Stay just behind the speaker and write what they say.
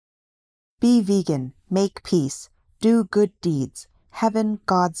Be vegan, make peace, do good deeds. Heaven,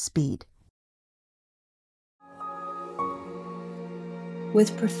 Godspeed.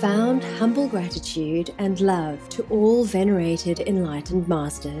 With profound, humble gratitude and love to all venerated enlightened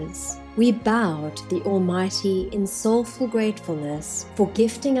masters, we bow to the Almighty in soulful gratefulness for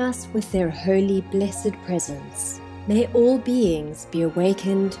gifting us with their holy, blessed presence. May all beings be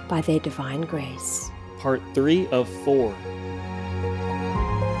awakened by their divine grace. Part 3 of 4.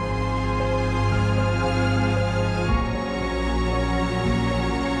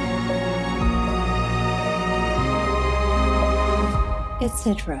 Etc.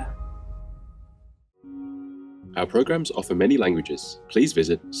 Our programs offer many languages. Please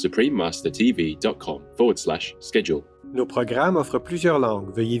visit suprememastertv.com/schedule. Nos programas offrent plusieurs langues.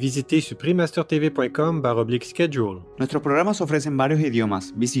 Veuillez visiter suprememastertv.com/schedule. Nuestros programas ofrecen varios idiomas.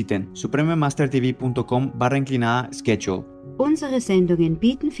 Visiten suprememastertv.com/schedule. Unsere Sendungen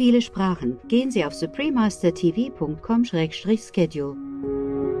bieten viele Sprachen. Gehen Sie auf suprememastertv.com/schedule.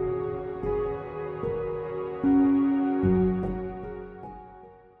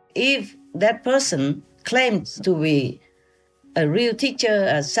 If that person claims to be a real teacher,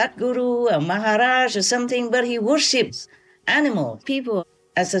 a Sadguru, a Maharaj or something, but he worships animals, people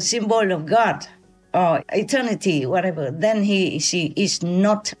as a symbol of God or eternity, whatever, then she is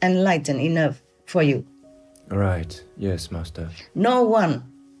not enlightened enough for you. Right. Yes, Master. No one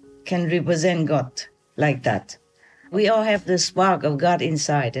can represent God like that. We all have the spark of God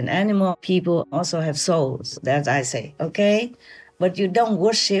inside, and animal people also have souls, that I say, okay? But you don't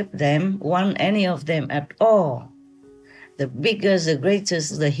worship them, any of them at all. The biggest, the greatest,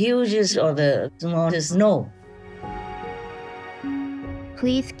 the hugest, or the smallest, no.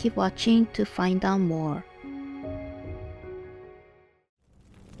 Please keep watching to find out more.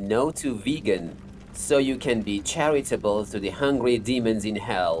 No to vegan, so you can be charitable to the hungry demons in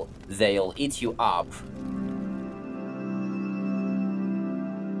hell. They'll eat you up.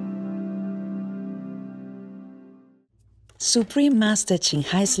 Supreme Master Ching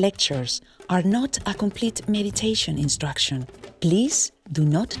Hai's lectures are not a complete meditation instruction. Please do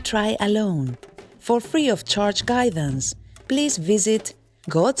not try alone. For free of charge guidance, please visit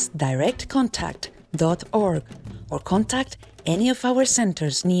godsdirectcontact.org or contact any of our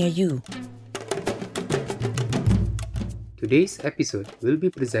centers near you. Today's episode will be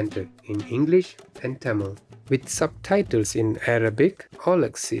presented in English and Tamil with subtitles in Arabic or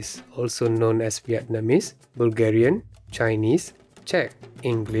Laxis, also known as Vietnamese, Bulgarian, Chinese, Czech,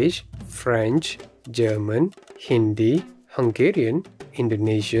 English, French, German, Hindi, Hungarian,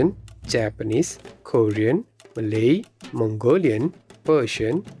 Indonesian, Japanese, Korean, Malay, Mongolian,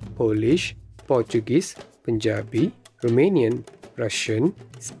 Persian, Polish, Portuguese, Punjabi, Romanian, Russian,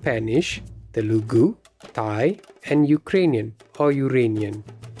 Spanish, Telugu, Thai, and Ukrainian or Uranian.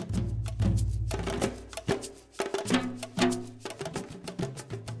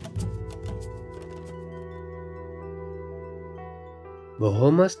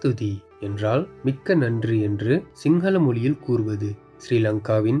 பஹோமஸ்துதி என்றால் மிக்க நன்றி என்று சிங்கள மொழியில் கூறுவது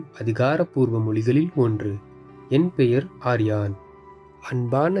ஸ்ரீலங்காவின் அதிகாரப்பூர்வ மொழிகளில் ஒன்று. என் பெயர் ஆர்யான்.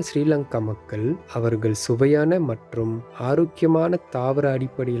 அன்பான ஸ்ரீலங்கா மக்கள் அவர்கள் சுவையான மற்றும் ஆரோக்கியமான தாவர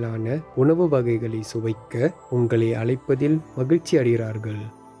அடிப்படையிலான உணவு வகைகளை சுவைக்க உங்களை அழைப்பதில் மகிழ்ச்சி அடைகிறார்கள்.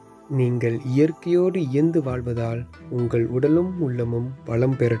 நீங்கள் இயற்கையோடு இயந்து வாழ்வதால் உங்கள் உடலும் உள்ளமும்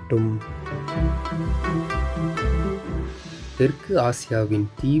வளம் பெறட்டும். தெற்கு ஆசியாவின்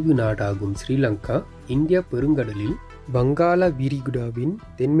தீவு நாடாகும் ஸ்ரீலங்கா இந்திய பெருங்கடலில் வங்காள விரிகுடாவின்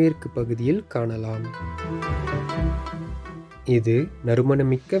தென்மேற்கு பகுதியில் காணலாம். இது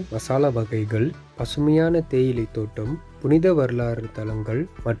நறுமணமிக்க மசாலா வகைகள், பசுமையான தேயிலை தோட்டம், புனித வரலாறு தலங்கள்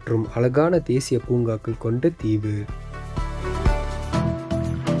மற்றும் அழகான தேசிய பூங்காக்கள் கொண்ட தீவு.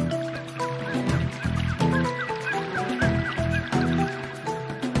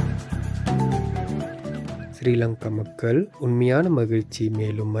 ஸ்ரீலங்கா மக்கள் உண்மையான மகிழ்ச்சி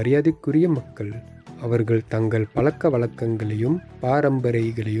மேலும் மரியாதைக்குரிய மக்கள். அவர்கள் தங்கள் பழக்க வழக்கங்களையும்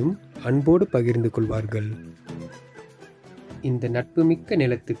பாரம்பரியங்களையும் அன்போடு பகிர்ந்து கொள்வார்கள். இந்த நட்புமிக்க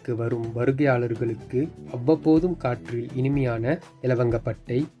நிலத்துக்கு வரும் வருகையாளர்களுக்கு அவ்வப்போதும் காற்றில் இனிமையான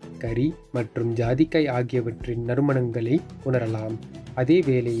இலவங்கப்பட்டை, கறி மற்றும் ஜாதிக்காய் ஆகியவற்றின் நறுமணங்களை உணரலாம். அதே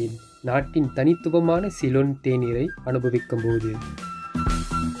வேளையில் நாட்டின் தனித்துவமான சிலோன் தேநீரை அனுபவிக்கும் போது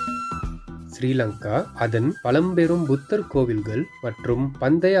ஸ்ரீலங்கா அதன் பழம்பெரும் புத்தர் கோவில்கள் மற்றும்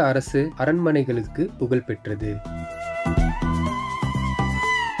பந்தய அரசு அரண்மனைகளுக்கு புகழ் பெற்றது.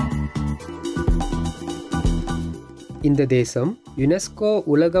 இந்த தேசம் யுனெஸ்கோ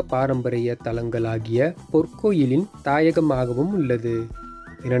உலக பாரம்பரிய தலங்களாகிய பொற்கோயிலின் தாயகமாகவும் உள்ளது.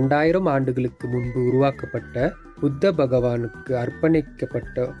 2000 ஆண்டுகளுக்கு முன்பு உருவாக்கப்பட்ட புத்த பகவானுக்கு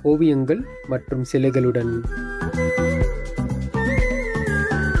அர்ப்பணிக்கப்பட்ட ஓவியங்கள் மற்றும் சிலைகளுடன்.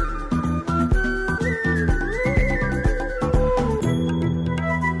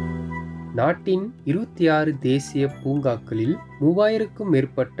 நாட்டின் 26 தேசிய பூங்காக்களில் 3000க்கும்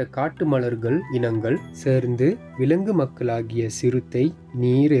மேற்பட்ட காட்டு மலர்கள் இனங்கள் சேர்ந்து விலங்கு மக்களாகிய சிறுத்தை,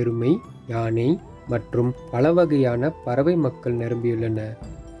 நீர் எருமை, யானை மற்றும் பல வகையான பறவை மக்கள் நிரம்பியுள்ளன.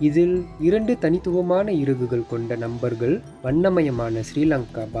 இதில் 2 தனித்துவமான இறகுகள் கொண்ட நம்பர்கள் வண்ணமயமான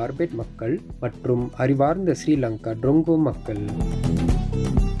ஸ்ரீலங்கா பார்பெட் மக்கள் மற்றும் அறிவார்ந்த ஸ்ரீலங்கா ட்ரோங்கோ மக்கள்.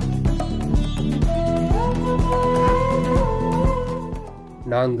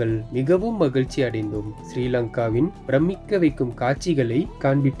 நாங்கள் மிகவும் மகிழ்ச்சி அடைந்தோம் ஸ்ரீலங்காவின் பிரமிக்க வைக்கும் காட்சிகளை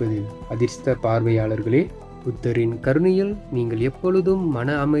காண்பிப்பதில். அதிர்ஷ்ட பார்வையாளர்களே, புத்தரின் கருணையில் நீங்கள் எப்பொழுதும்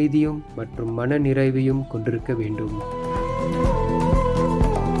மன அமைதியும் மற்றும் மன நிறைவையும் கொண்டிருக்க வேண்டும்.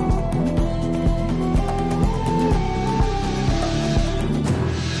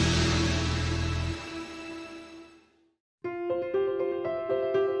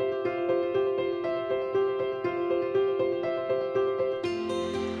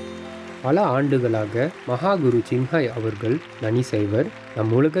 பல ஆண்டுகளாக மகாகுரு சின்ஹாய் அவர்கள் நனிசைவர்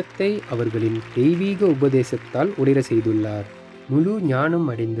நம் உலகத்தை அவர்களின் தெய்வீக உபதேசத்தால் உடைர செய்துள்ளார். முழு ஞானம்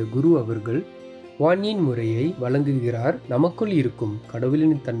அடைந்த குரு அவர்கள் வான்யின் முறையை வழங்குகிறார். நமக்குள் இருக்கும்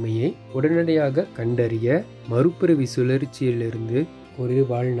கடவுளின் தன்மையை உடனடியாக கண்டறிய மறுபிறவி சுழற்சியிலிருந்து ஒரு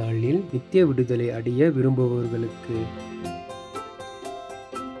வாழ்நாளில் நித்திய விடுதலை அடைய விரும்புபவர்களுக்கு.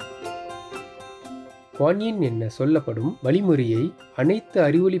 குவான்யின் என சொல்லப்படும் வழிமுறையை அனைத்து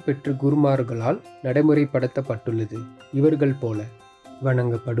அறிவொளி பெற்ற குருமார்களால் நடைமுறைப்படுத்தப்பட்டுள்ளது. இவர்கள் போல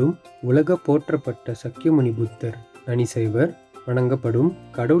வணங்கப்படும் உலக போற்றப்பட்ட சக்கியமுனி புத்தர் நனிசைவர், வணங்கப்படும்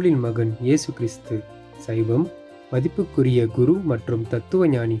கடவுளின் மகன் இயேசு கிறிஸ்து சைவம், மதிப்புக்குரிய குரு மற்றும் தத்துவ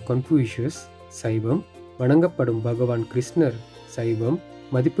ஞானி கன்ஃபூஷியஸ் சைவம், வணங்கப்படும் பகவான் கிருஷ்ணர் சைவம்,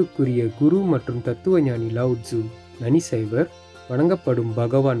 மதிப்புக்குரிய குரு மற்றும் தத்துவ ஞானி லாவ்ட்சு நனிசைவர், வணங்கப்படும்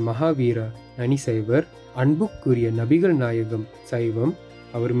பகவான் மகாவீரா நனிசைவர், அன்புக்குரிய நபிகள் நாயகம் சைவம்,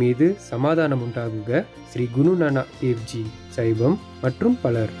 அவர் மீது சமாதானம் உண்டாகுக ஸ்ரீ குரு நானக் தேவ்ஜி சைவம் மற்றும்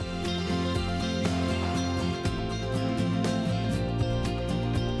பலர்.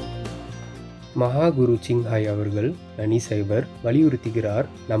 மகாகுரு சின்ஹாய் அவர்கள் நனிசைவர் வலியுறுத்துகிறார்,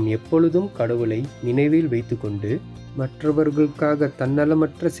 நாம் எப்பொழுதும் கடவுளை நினைவில் வைத்துக்கொண்டு மற்றவர்களுக்காக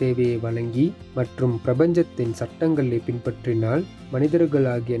தன்னலமற்ற சேவையை வழங்கி மற்றும் பிரபஞ்சத்தின் சட்டங்களை பின்பற்றினால்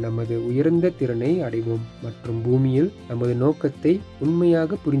மனிதர்களாகிய நமது உயர்ந்த திறனை அடைவோம் மற்றும் பூமியில் நமது நோக்கத்தை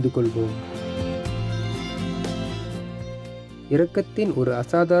உண்மையாக புரிந்து கொள்வோம். இரக்கத்தின் ஒரு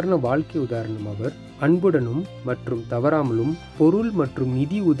அசாதாரண வாழ்க்கை உதாரணம் அவர். அன்புடனும் மற்றும் தவறாமலும் பொருள் மற்றும்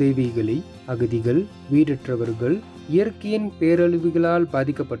நிதி உதவிகளை அகதிகள், வீடற்றவர்கள், இயற்கையின் பேரழிவுகளால்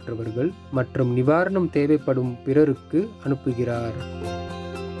பாதிக்கப்பட்டவர்கள் மற்றும் நிவாரணம் தேவைப்படும் பிறருக்கு அனுப்புகிறார்.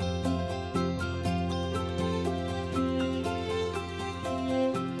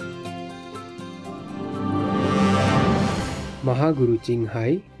 மகாகுரு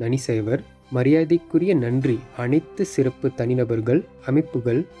சின்ஹாய் நனிசைவர், மரியாதைக்குரிய நன்றி அனைத்து சிறப்பு தனிநபர்கள்,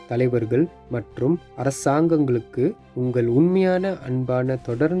 அமைப்புகள், தலைவர்கள் மற்றும் அரசாங்கங்களுக்கு உங்கள் உண்மையான அன்பான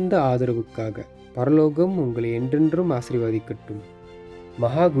தொடர்ந்த ஆதரவுக்காக. பரலோகம் உங்களை என்றென்றும் ஆசீர்வதிக்கட்டும்.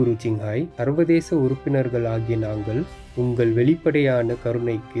 மகாகுரு சின்ஹாய், சர்வதேச உறுப்பினர்கள் ஆகிய நாங்கள் உங்கள் வெளிப்படையான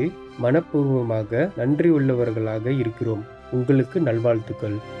கருணைக்கு மனப்பூர்வமாக நன்றியுள்ளவர்களாக இருக்கிறோம். உங்களுக்கு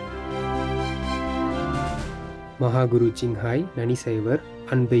நல்வாழ்த்துக்கள். மகாகுரு சின்ஹாய் நனிசைவர்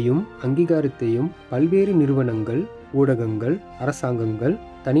அன்பையும் அங்கீகாரத்தையும் பல்வேறு நிறுவனங்கள், ஊடகங்கள், அரசாங்கங்கள்,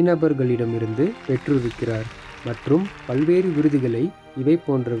 தனிநபர்களிடமிருந்து பெற்றிருக்கிறார் மற்றும் பல்வேறு விருதுகளை இவை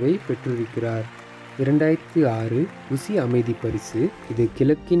போன்றவை பெற்றிருக்கிறார். 2006 உசி அமைதி பரிசு, இது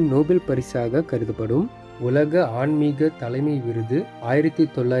கிழக்கின் நோபல் பரிசாக கருதப்படும். உலக ஆன்மீக தலைமை விருது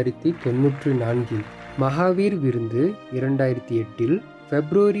 1994. மகாவீர் விருது 2008.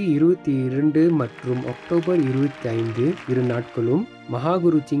 பிப்ரவரி 22 மற்றும் அக்டோபர் 25 இரு நாட்களும்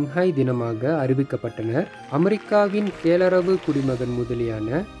மகாகுரு சின்ஹாய் தினமாக அறிவிக்கப்பட்டனர். அமெரிக்காவின் கேளரவு குடிமகன்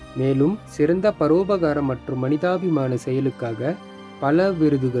முதலியான மேலும் சிறந்த பரோபகாரம் மற்றும் மனிதாபிமான செயலுக்காக பல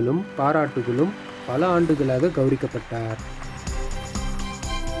விருதுகளும் பாராட்டுகளும் பல ஆண்டுகளாக கௌரவிக்கப்பட்டார்.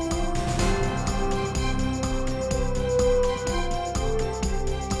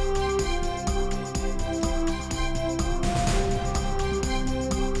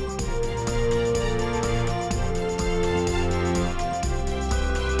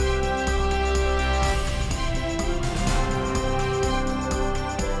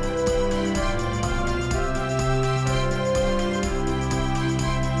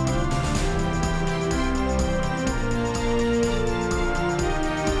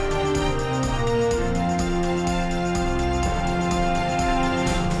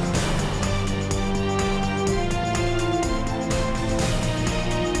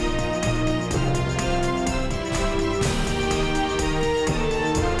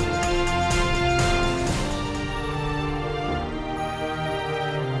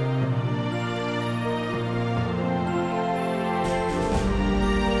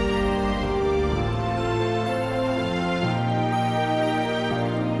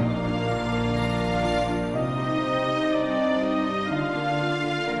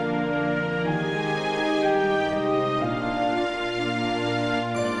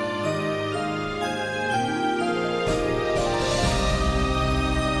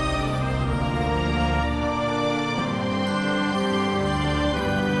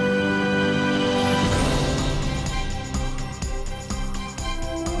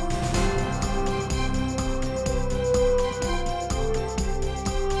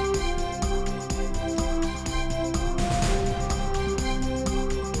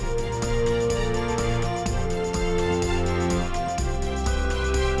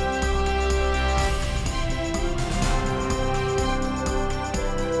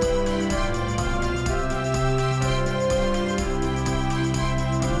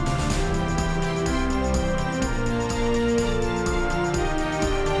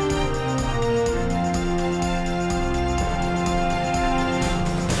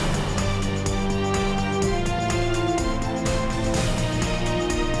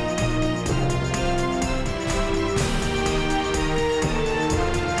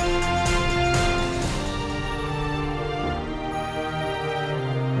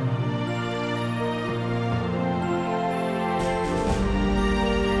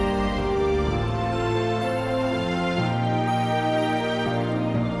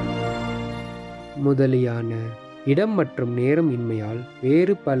 முதலியான இடம் மற்றும் நேரம் இன்மையால்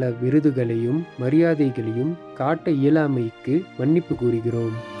வேறு பல விருதுகளையும் மரியாதைகளையும் காட்ட இயலாமைக்கு மன்னிப்பு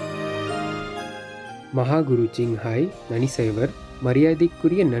கூறுகிறோம். மகாகுரு சிங்ஹாய் நனிசேவர்,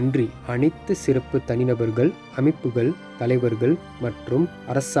 மரியாதைக்குரிய நன்றி அனைத்து சிறப்பு தனிநபர்கள், அமைப்புகள், தலைவர்கள் மற்றும்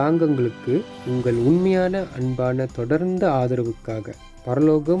அரசாங்கங்களுக்கு உங்கள் உண்மையான அன்பான தொடர்ந்த ஆதரவுக்காக.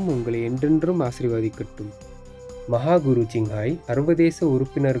 பரலோகம் உங்களை என்றென்றும் ஆசீர்வதிக்கட்டும். மகாகுரு சிங்ஹாய், சர்வதேச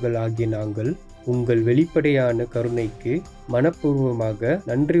உறுப்பினர்கள் ஆகிய நாங்கள் உங்கள் வெளிப்படையான கருணைக்கு மனப்பூர்வமாக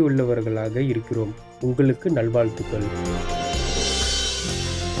நன்றி உள்ளவர்களாக இருக்கிறோம். உங்களுக்கு நல்வாழ்த்துக்கள்.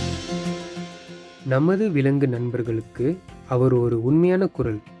 நமது விலங்கு நண்பர்களுக்கு அவர் ஒரு உண்மையான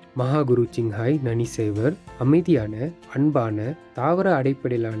குரல். மகாகுரு சிங்ஹாய் நனிசேவர் அமைதியான, அன்பான, தாவர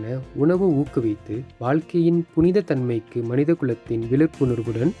அடிப்படையிலான உணவு ஊக்குவித்து வாழ்க்கையின் புனித தன்மைக்கு மனித குலத்தின்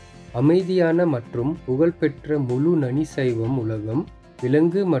விழிப்புணர்வுடன் அமைதியான மற்றும் புகழ்பெற்ற முழு நனிசைவம் உலகம்,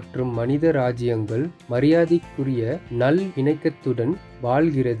 விலங்கு மற்றும் மனித ராஜ்யங்கள் மரியாதைக்குரிய நல் இணக்கத்துடன்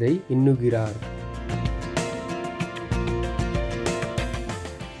வாழ்கிறதை எண்ணுகிறார்.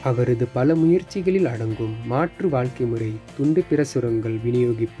 அவரது பல முயற்சிகளில் அடங்கும் மாற்று வாழ்க்கை முறை துண்டு பிரசுரங்கள்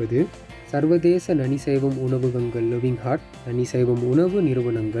விநியோகிப்பது, சர்வதேச நனிசைவம் உணவகங்கள், லிவிங் ஹார்ட் நனிசைவம் உணவு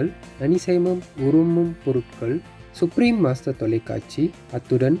நிறுவனங்கள், நனிசைவம் உருமும் பொருட்கள், சுப்ரீம் மாஸ்டர் தொலைக்காட்சி,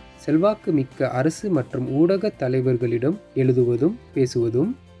 அத்துடன் செல்வாக்கு மிக்க அரசு மற்றும் ஊடக தலைவர்களிடம் எழுதுவதும்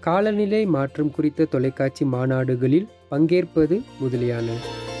பேசுவதும், காலநிலை மாற்றம் குறித்த தொலைக்காட்சி மாநாடுகளில் பங்கேற்பது முதலியான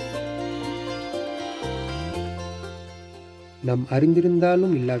நாம்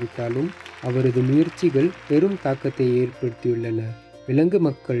அறிந்திருந்தாலும் இல்லாவிட்டாலும் அவரது முயற்சிகள் பெரும் தாக்கத்தை ஏற்படுத்தியுள்ளன. விலங்கு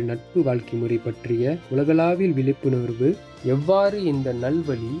மக்கள் நட்பு வாழ்க்கை முறை பற்றிய உலகளாவில் விழிப்புணர்வு எவ்வாறு இந்த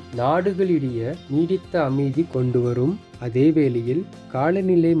நல்வழி நாடுகளிடையே நீடித்த அமைதி கொண்டு வரும், அதே வேளையில்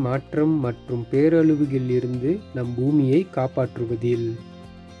காலநிலை மாற்றம் மற்றும் பேரழிவுகளிலிருந்து நம் பூமியை காப்பாற்றுவதில்.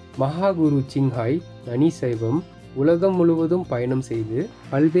 மகாகுரு சிங்ஹாய் நனிசைவம் உலகம் முழுவதும் பயணம் செய்து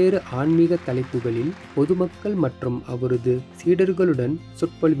பல்வேறு ஆன்மீக தலைப்புகளில் பொதுமக்கள் மற்றும் அவரது சீடர்களுடன்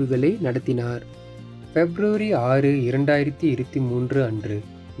சொற்பொழிவுகளை நடத்தினார். பிப்ரவரி 6, 2023 அன்று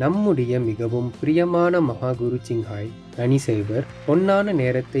நம்முடைய மிகவும் பிரியமான மகாகுரு சிங்ஹாய் நனிசேவர் பொன்னான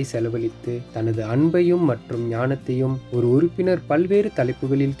நேரத்தை செலவழித்து தனது அன்பையும் மற்றும் ஞானத்தையும் ஒரு உறுப்பினர் பல்வேறு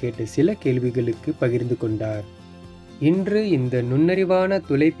தலைப்புகளில் கேட்ட சில கேள்விகளுக்கு பகிர்ந்து கொண்டார். இன்று இந்த நுண்ணறிவான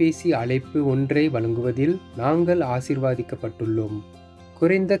தொலைபேசி அழைப்பு ஒன்றை வழங்குவதில் நாங்கள் ஆசீர்வாதிக்கப்பட்டுள்ளோம்.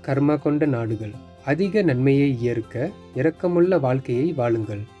 குறைந்த கர்மா கொண்ட நாடுகள், அதிக நன்மையை ஏற்க இரக்கமுள்ள வாழ்க்கையை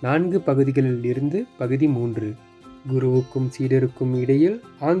வாழுங்கள். 4 பகுதிகளில் இருந்து பகுதி 3 குருவுக்கும் சீடருக்கும் இடையில்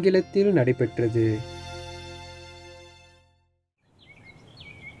ஆங்கிலத்தில் நடைபெற்றது.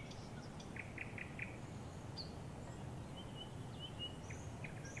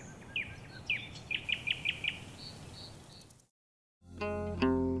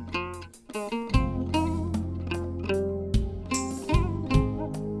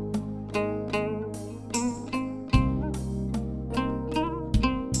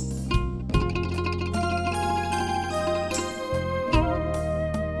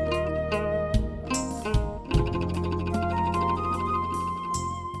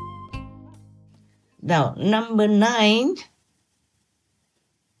 Now, number 9,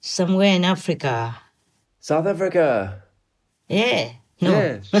 somewhere in Africa. South Africa. Yeah. No.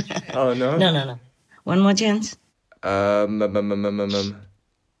 Yes. Oh, no? No. One more chance.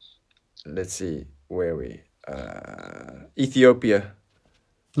 Let's see. Where are we? Ethiopia.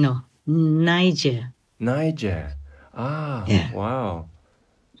 No. Niger. Niger. Ah, yeah. Wow.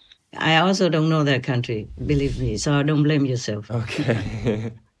 I also don't know that country, believe me, so don't blame yourself. Okay.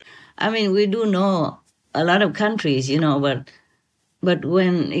 I mean, we do know a lot of countries, but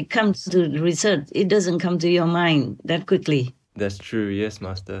when it comes to research, it doesn't come to your mind that quickly. That's true, yes,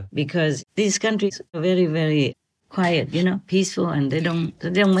 Master. Because these countries are very, very quiet, peaceful, and they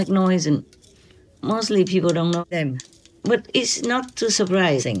don't make noise, and mostly people don't know them. But it's not too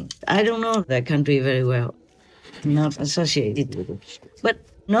surprising. I don't know that country very well, not associated with it. But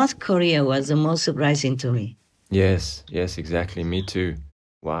North Korea was the most surprising to me. Yes, exactly. Me too.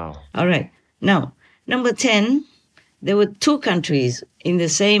 Wow. All right. Now, number 10, there were 2 countries in the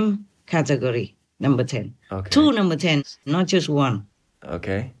same category, number 10. Okay. 2 number 10s, not just 1.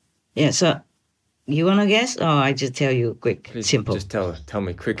 Okay. Yeah, so you want to guess? Or I just tell you quick, Please, simple. Just tell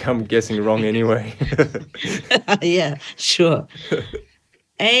me quick. I'm guessing wrong anyway. Yeah, sure.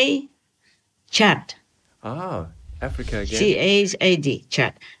 A, Chad. Ah, Africa again. C-H-A-D,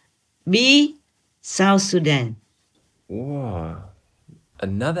 Chad. B, South Sudan. Wow.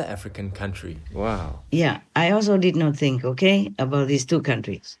 Another African country. Wow. Yeah, I also did not think, about these 2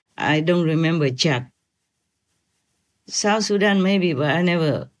 countries. I don't remember Chad. South Sudan maybe, but I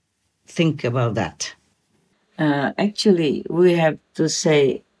never think about that. Actually, we have to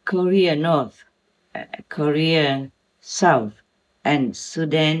say Korea North, Korea South, and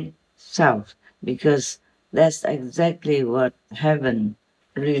Sudan South, because that's exactly what heaven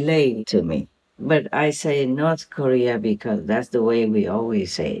relayed to me. But I say North Korea because that's the way we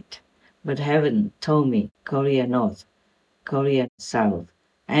always say it. But heaven told me Korea North, Korea South,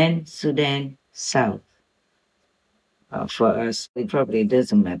 and Sudan South. For us, it probably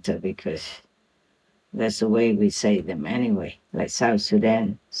doesn't matter because that's the way we say them anyway, like South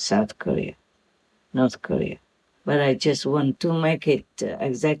Sudan, South Korea, North Korea. But I just want to make it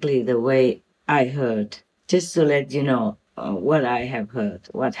exactly the way I heard, just to let you know what I have heard,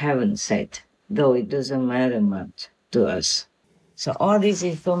 what heaven said, though it doesn't matter much to us. So all this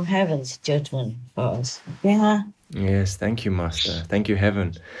is from heaven's judgment for us. Okay, huh? Yes, thank you, Master. Thank you,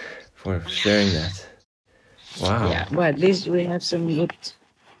 Heaven, for sharing that. Wow. Yeah, well, at least we have some good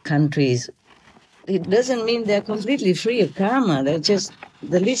countries. It doesn't mean they're completely free of karma. They're just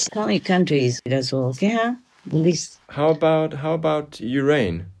the least karmic countries. That's all. Okay, huh? The least. How about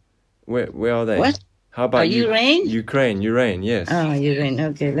Ukraine? Where are they? What? How about Ukraine? Ukraine, yes. Ah, Ukraine.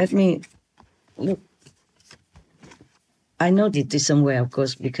 Okay, let me look. I noted this somewhere, of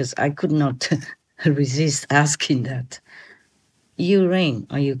course, because I could not resist asking that. Ukraine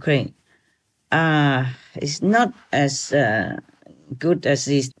or Ukraine. It's not as good as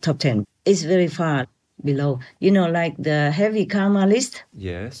this top 10. It's very far below. You know, like the heavy karma list?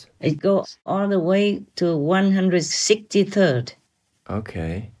 Yes. It goes all the way to 163rd.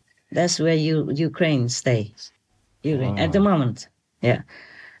 Okay. That's where Ukraine stays. Ukraine, at the moment. Yeah.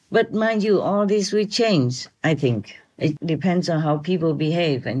 But mind you, all this will change, I think. It depends on how people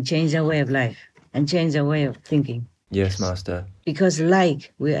behave and change their way of life and change their way of thinking. Yes, Master. Because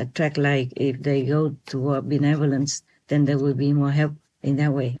like, we attract like. If they go toward benevolence, then there will be more help in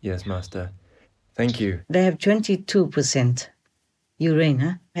that way. Yes, Master. Thank you. They have 22%.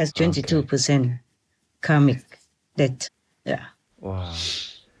 Ukraine has 22% karmic debt. Yeah. Wow.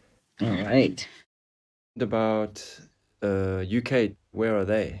 All right. About UK, where are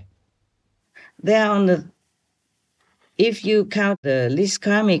they? They are on the, if you count the least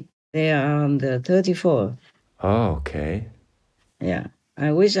karmic, they are on the 34th. Oh, okay. Yeah.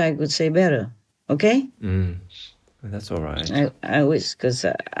 I wish I could say better. Okay? That's all right. I wish, because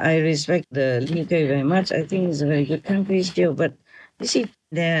I respect the UK very much. I think it's a very good country still. But you see,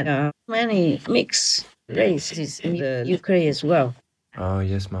 there are many mixed races in the UK as well. Oh,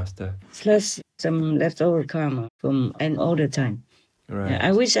 yes, Master. Plus some leftover karma from an older time. Right.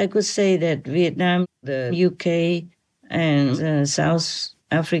 I wish I could say that Vietnam, the UK, and South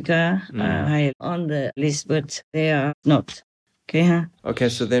Africa are high on the list, but they are not. Okay, huh? Okay,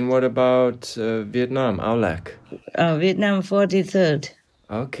 so then what about Vietnam, Aulac? Vietnam 43rd.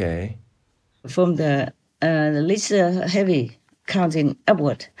 Okay. From the least heavy counting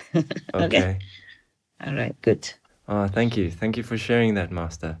upward. Okay. All right, good. Thank you. Thank you for sharing that,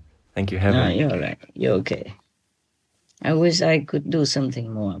 Master. Thank you, Heaven. You're all right. You're okay. I wish I could do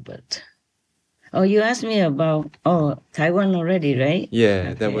something more, but... Oh, you asked me about Taiwan already, right? Yeah,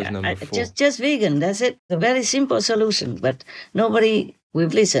 okay. that was number 4. Just vegan, that's it. A very simple solution, but nobody will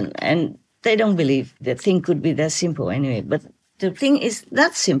listen, and they don't believe the thing could be that simple anyway. But the thing is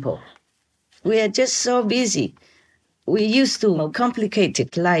that simple. We are just so busy. We used to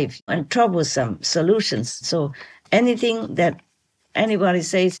complicated life and troublesome solutions. So anything that anybody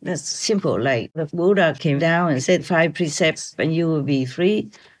says that's simple, like the Buddha came down and said 5 precepts and you will be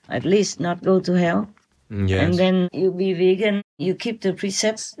free, at least not go to hell. Yes. And then you be vegan, you keep the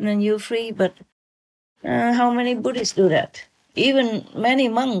precepts, and then you're free. But how many Buddhists do that? Even many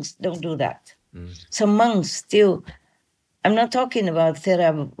monks don't do that. Some monks still, I'm not talking about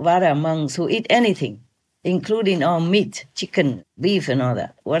Theravada monks who eat anything, including all meat, chicken, beef, and all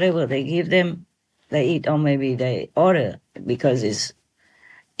that. Whatever they give them, they eat, or maybe they order because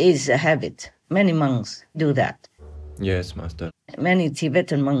it's a habit. Many monks do that. Yes, Master. Many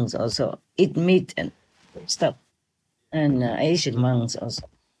Tibetan monks also eat meat and stuff, and Asian monks also.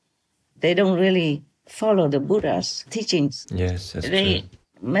 They don't really follow the Buddha's teachings. Yes, that's true.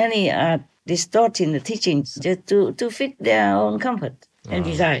 Many are distorting the teachings just to fit their own comfort and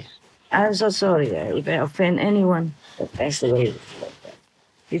desire. I'm so sorry if I offend anyone, but that's the way.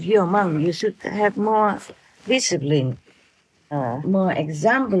 If you're a monk, you should have more discipline, more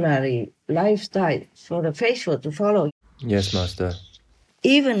exemplary lifestyle for the faithful to follow. Yes, Master.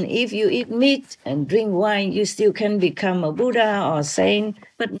 Even if you eat meat and drink wine, you still can become a Buddha or saint,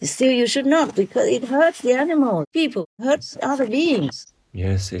 but still you should not, because it hurts the animals, people, hurts other beings.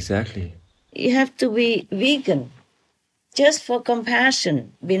 Yes, exactly. You have to be vegan. just for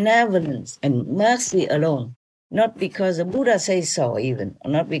compassion, benevolence, and mercy alone. Not because the Buddha says so even,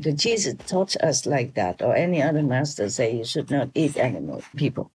 or not because Jesus taught us like that, or any other master say you should not eat animal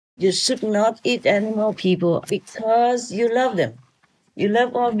people. You should not eat animal people because you love them. You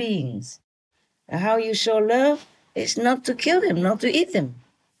love all beings. How you show love is not to kill them, not to eat them.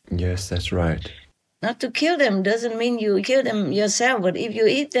 Yes, that's right. Not to kill them doesn't mean you kill them yourself, but if you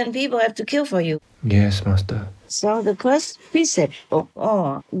eat, then people have to kill for you. Yes, Master. So the first precept of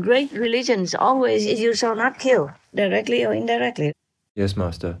all great religions always is you shall not kill, directly or indirectly. Yes,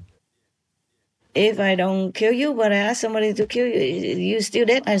 Master. If I don't kill you, but I ask somebody to kill you, you still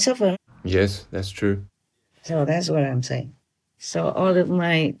dead and suffer. Yes, that's true. So that's what I'm saying. So all of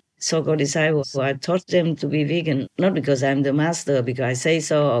my so-called disciples, I taught them to be vegan, not because I'm the master, because I say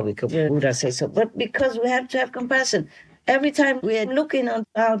so, or because Buddha says so, but because we have to have compassion. Every time we are looking on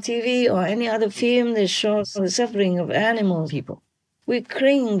our TV or any other film that shows the suffering of animal people, we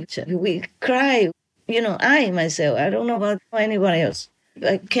cringe, we cry. You know, I myself, I don't know about anybody else.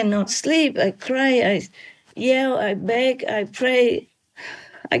 I cannot sleep, I cry, I yell, I beg, I pray.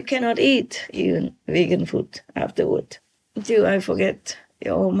 I cannot eat even vegan food afterward until I forget.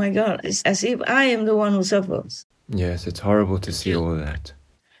 Oh my God, it's as if I am the one who suffers. Yes, it's horrible to see all that.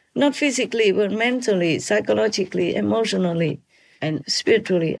 Not physically, but mentally, psychologically, emotionally, and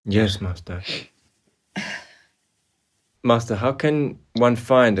spiritually. Yes, Master. Master, how can one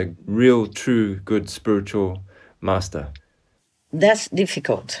find a real, true, good spiritual master? That's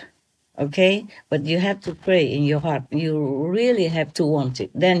difficult, okay? But you have to pray in your heart. You really have to want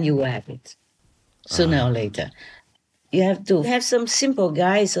it. Then you will have it, sooner or later. You have to have some simple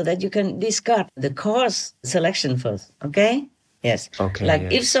guides so that you can discard the course selection first, okay? Yes. Okay. Like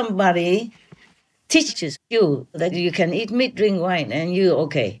yes. if somebody teaches you that you can eat meat, drink wine, and you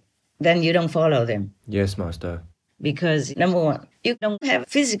okay, then you don't follow them. Yes, Master. Because number one, you don't have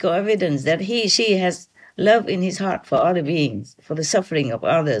physical evidence that he, she has love in his heart for other beings, for the suffering of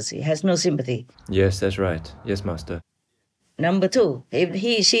others. He has no sympathy. Yes, that's right. Yes, Master. Number two, if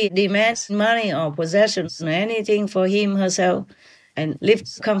he, she demands money or possessions or anything for him, herself, and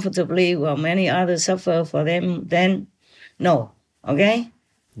lives comfortably while many others suffer for them, then no, okay?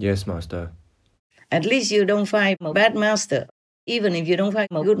 Yes, Master. At least you don't find a bad master. Even if you don't find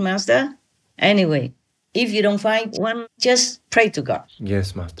a good master, anyway, if you don't find one, just pray to God.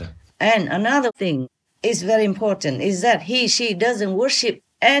 Yes, Master. And another thing is very important is that he, she doesn't worship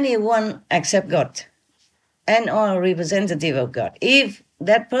anyone except God and or representative of God. If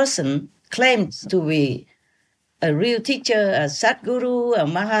that person claims to be a real teacher, a Sadguru, a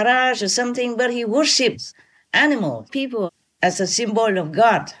Maharaj or something, but he worships animals, people as a symbol of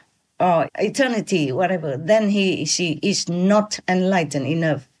God or eternity, whatever, then he, she is not enlightened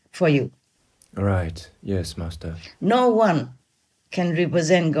enough for you. Right. Yes, Master. No one can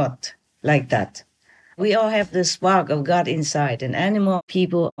represent God like that. We all have the spark of God inside, and animal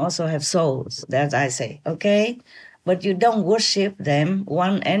people also have souls, that I say, okay? But you don't worship them,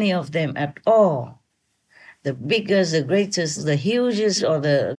 any of them at all. The biggest, the greatest, the hugest, or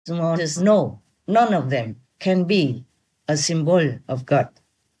the smallest, no, none of them can be a symbol of God.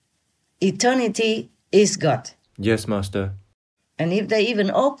 Eternity is God. Yes, Master. And if they even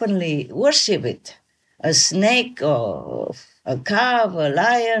openly worship it, a snake or a calf, a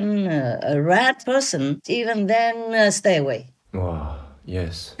lion, a rat person, even then stay away. Wow,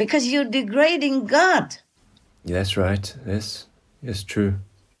 yes. Because you're degrading God. That's right. Yes, yes, true.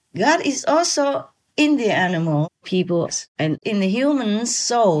 God is also in the animal people and in the human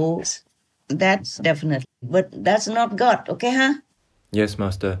souls. That's definitely. But that's not God, okay, huh? Yes,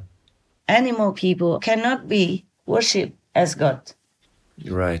 Master. Animal people cannot be worshipped as God.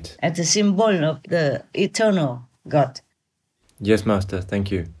 Right. As a symbol of the eternal God. Yes, Master.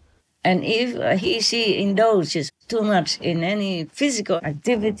 Thank you. And if he, she indulges too much in any physical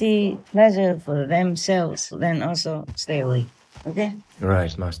activity, pleasure for themselves, then also stay away. Okay?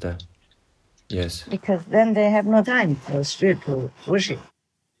 Right, Master. Yes. Because then they have no time for spiritual worship,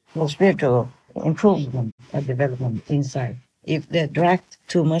 for spiritual improvement or development inside. If they're dragged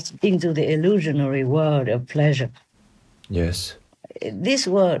too much into the illusionary world of pleasure. Yes. This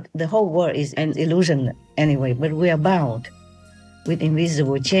world, the whole world is an illusion anyway, but we are bound with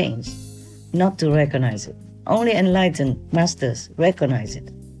invisible chains not to recognize it. Only enlightened masters recognize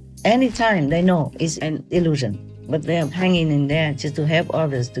it. Anytime they know it's an illusion, but they are hanging in there just to help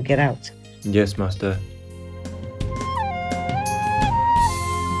others to get out. Yes, Master.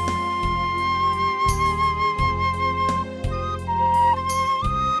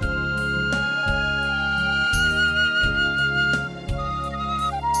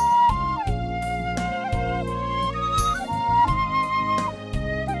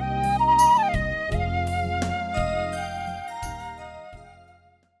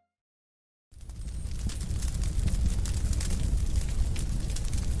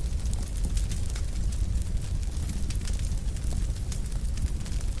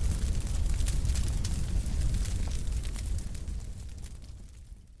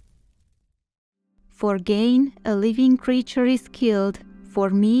 For gain, a living creature is killed. For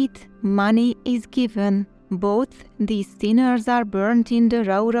meat, money is given. Both these sinners are burnt in the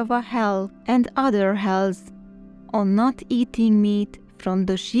Raurava hell and other hells. On not eating meat from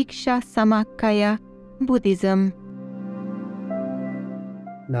the Shiksha Samakkaya, Buddhism.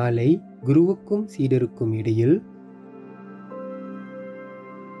 நாளை குருவுக்கும் சீடருக்கும் இடையில்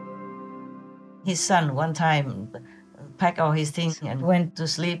His son one time packed all his things and went to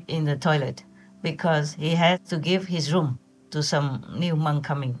sleep in the toilet because he had to give his room to some new monk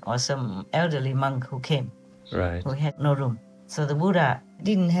coming or some elderly monk who came. Right. Who had no room. So the Buddha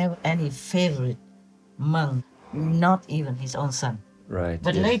didn't have any favorite monk, not even his own son. Right.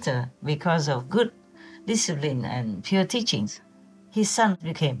 But yes. later, because of good discipline and pure teachings, his son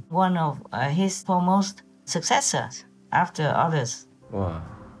became one of his foremost successors after others. Wow.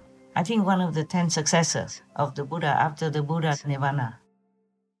 I think one of the 10 successors of the Buddha after the Buddha's Nirvana.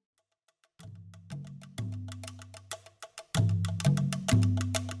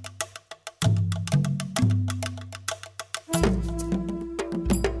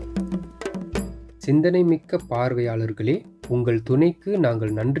 சிந்தனை மிக்க பார்வையாளர்களே, உங்கள் துணைக்கு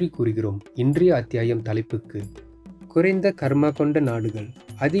நாங்கள் நன்றி கூறுகிறோம். இன்றைய அத்தியாயம் தலைப்புக்கு குறைந்த கர்மா கொண்ட நாடுகள்,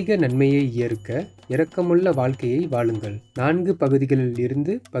 அதிக நன்மையை இயற்க இரக்கமுள்ள வாழ்க்கையை வாழுங்கள். 4 பகுதிகளில்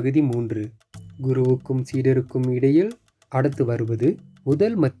இருந்து பகுதி 3. குருவுக்கும் சீடருக்கும் இடையில் அடுத்து வருவது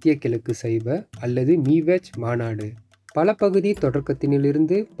முதல் மத்திய கிழக்கு சைவ அல்லது மீவேஜ் மாநாடு. பல பகுதி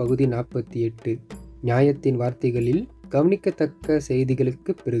தொடக்கத்தினிலிருந்து பகுதி 48. நியாயத்தின் வார்த்தைகளில் கவனிக்கத்தக்க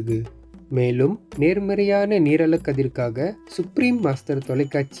செய்திகளுக்கு பிறகு. மேலும் நேர்மறையான நீரல கதிர்க்காக சுப்ரீம் மாஸ்டர்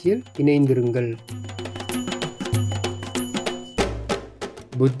தொலைக்காட்சியில் இணைந்திருங்கள்.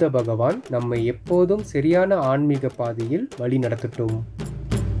 புத்த பகவான் நம்மை எப்போதும் சரியான ஆன்மீக பாதையில் வழி நடத்தட்டும்.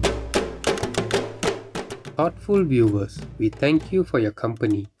 Thoughtful viewers, we thank you for your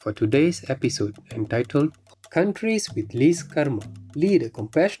company for today's episode entitled Countries with Least Karma Lead a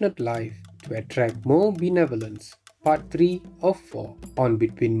Compassionate Life to Attract More Benevolence. Part 3 of 4 on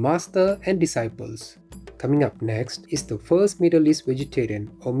Between Master and Disciples. Coming up next is the first Middle East Vegetarian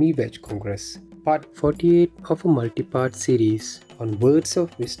or MeVeg Congress. Part 48 of a multi-part series on words of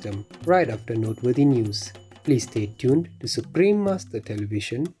wisdom right after noteworthy news. Please stay tuned to Supreme Master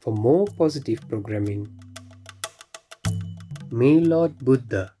Television for more positive programming. May Lord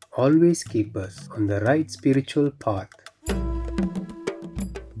Buddha always keep us on the right spiritual path.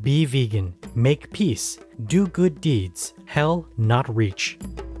 Be vegan, make peace, do good deeds, hell not reach.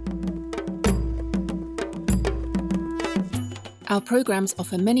 Our programs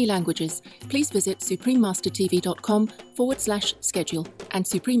offer many languages. Please visit suprememastertv.com/schedule and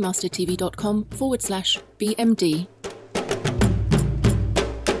suprememastertv.com/BMD.